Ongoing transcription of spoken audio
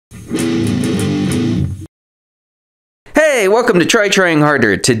welcome to Trying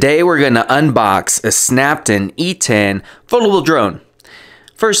Harder. Today we're going to unbox a Snaptain E10 Foldable Drone.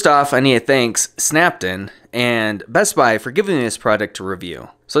 First off, I need to thank Snaptain and Best Buy for giving me this product to review.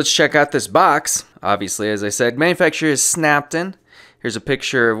 So let's check out this box. Obviously, as I said, manufacturer is Snaptain. Here's a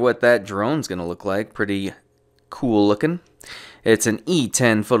picture of what that drone's going to look like. Pretty cool looking. It's an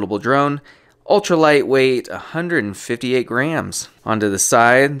E10 Foldable Drone. Ultra lightweight, 158 grams. Onto the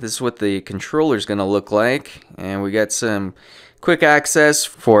side, this is what the controller's gonna look like. And we got some quick access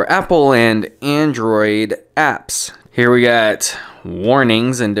for Apple and Android apps. Here we got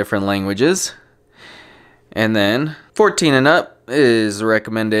warnings in different languages. And then 14 and up is the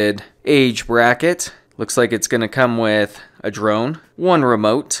recommended age bracket. Looks like it's gonna come with a drone, one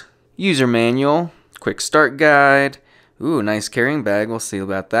remote, user manual, quick start guide. Ooh, nice carrying bag, we'll see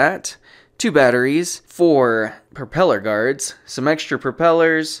about that. 2 batteries, 4 propeller guards, some extra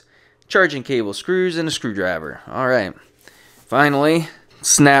propellers, charging cable, screws, and a screwdriver. Alright, finally,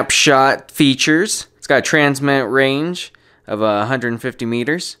 snapshot features. It's got a transmit range of 150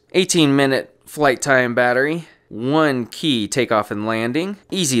 meters, 18-minute flight time battery, 1 key takeoff and landing,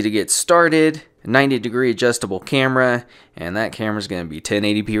 easy to get started, 90-degree adjustable camera, and that camera's going to be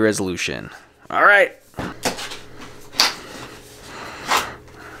 1080p resolution. Alright.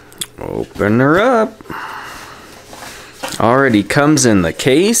 Open her up. Already comes in the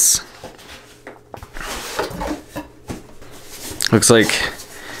case. Looks like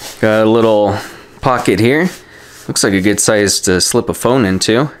got a little pocket here. Looks like a good size to slip a phone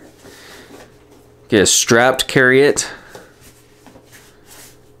into. Get a strap to carry it.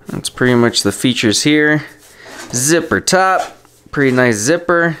 That's pretty much the features here. Zipper top. Pretty nice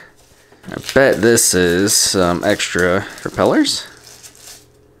zipper. I bet this is some extra propellers.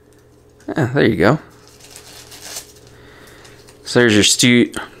 Yeah, there you go. So there's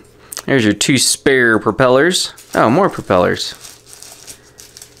your 2 spare propellers. Oh, more propellers.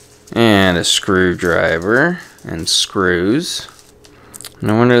 And a screwdriver and screws.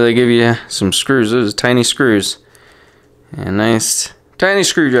 No wonder they give you some screws. Those are tiny screws. And nice tiny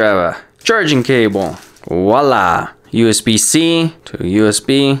screwdriver. Charging cable. Voila. USB-C to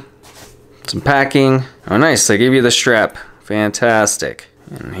USB. Some packing. Oh, nice. They give you the strap. Fantastic.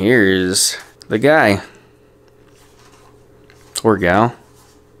 And here's the guy. Or gal.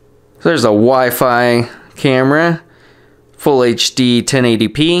 So there's a Wi-Fi camera. Full HD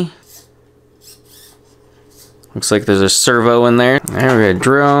 1080p. Looks like there's a servo in there. There we got a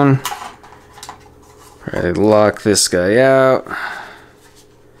drone. Try to lock this guy out.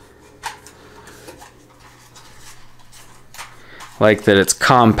 Like that it's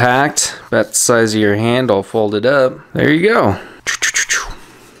compact. About the size of your hand all folded up. There you go.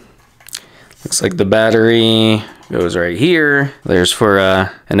 Looks like the battery goes right here. There's for an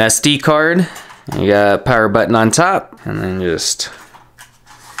SD card. You got a power button on top. And then just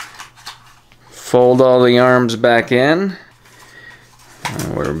fold all the arms back in.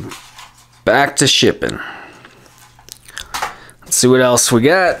 And we're back to shipping. Let's see what else we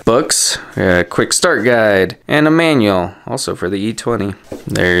got. Books, a quick start guide, and a manual. Also for the E20.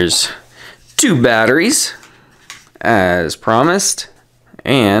 There's 2 batteries, as promised.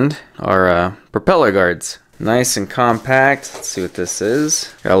 And our propeller guards. Nice and compact. Let's see what this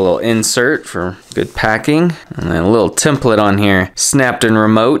is. Got a little insert for good packing. And then a little template on here. Snaptain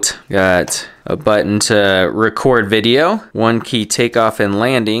remote. Got a button to record video. 1 key takeoff and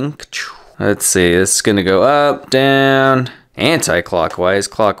landing. Let's see. This is going to go up, down, anti-clockwise,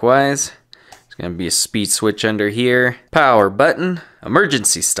 clockwise. There's going to be a speed switch under here. Power button.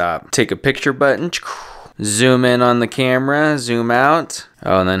 Emergency stop. Take a picture button. Zoom in on the camera, zoom out.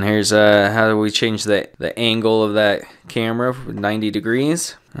 Oh, and then here's how do we change the angle of that camera, 90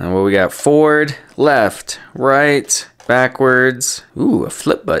 degrees. And what we got, forward, left, right, backwards. Ooh, a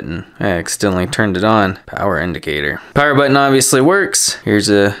flip button. I accidentally turned it on. Power indicator. Power button obviously works. Here's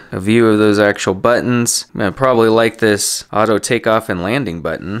a view of those actual buttons. I'm gonna probably like this auto takeoff and landing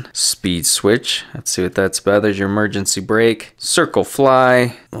button. Speed switch. Let's see what that's about. There's your emergency brake. Circle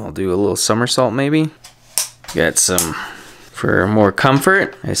fly. I'll do a little somersault maybe. Got some for more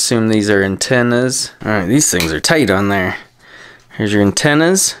comfort. I assume these are antennas. Alright, these things are tight on there. Here's your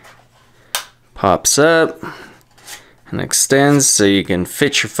antennas. Pops up and extends so you can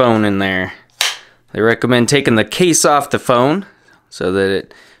fit your phone in there. They recommend taking the case off the phone so that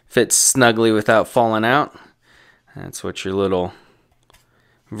it fits snugly without falling out. That's what your little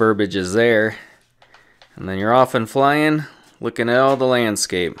verbiage is there. And then you're off and flying. Looking at all the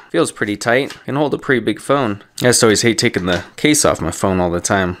landscape. Feels pretty tight. Can hold a pretty big phone. I just always hate taking the case off my phone all the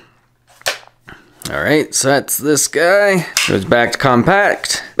time. Alright, so that's this guy. Goes back to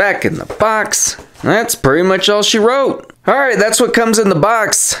compact, back in the box. That's pretty much all she wrote. Alright, that's what comes in the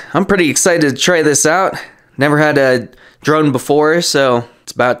box. I'm pretty excited to try this out. Never had a drone before, so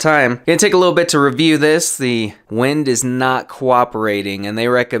it's about time. Gonna take a little bit to review this. The wind is not cooperating, and they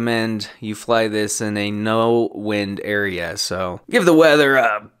recommend you fly this in a no wind area, so give the weather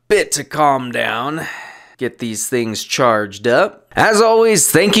a bit to calm down. Get these things charged up. As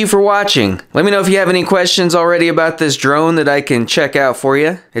always, thank you for watching. Let me know if you have any questions already about this drone that I can check out for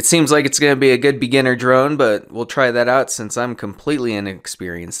you. It seems like it's going to be a good beginner drone, but we'll try that out since I'm completely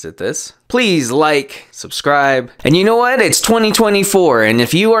inexperienced at this. Please like, subscribe, and you know what? It's 2024, and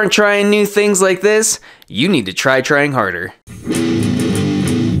if you aren't trying new things like this, you need to try trying harder.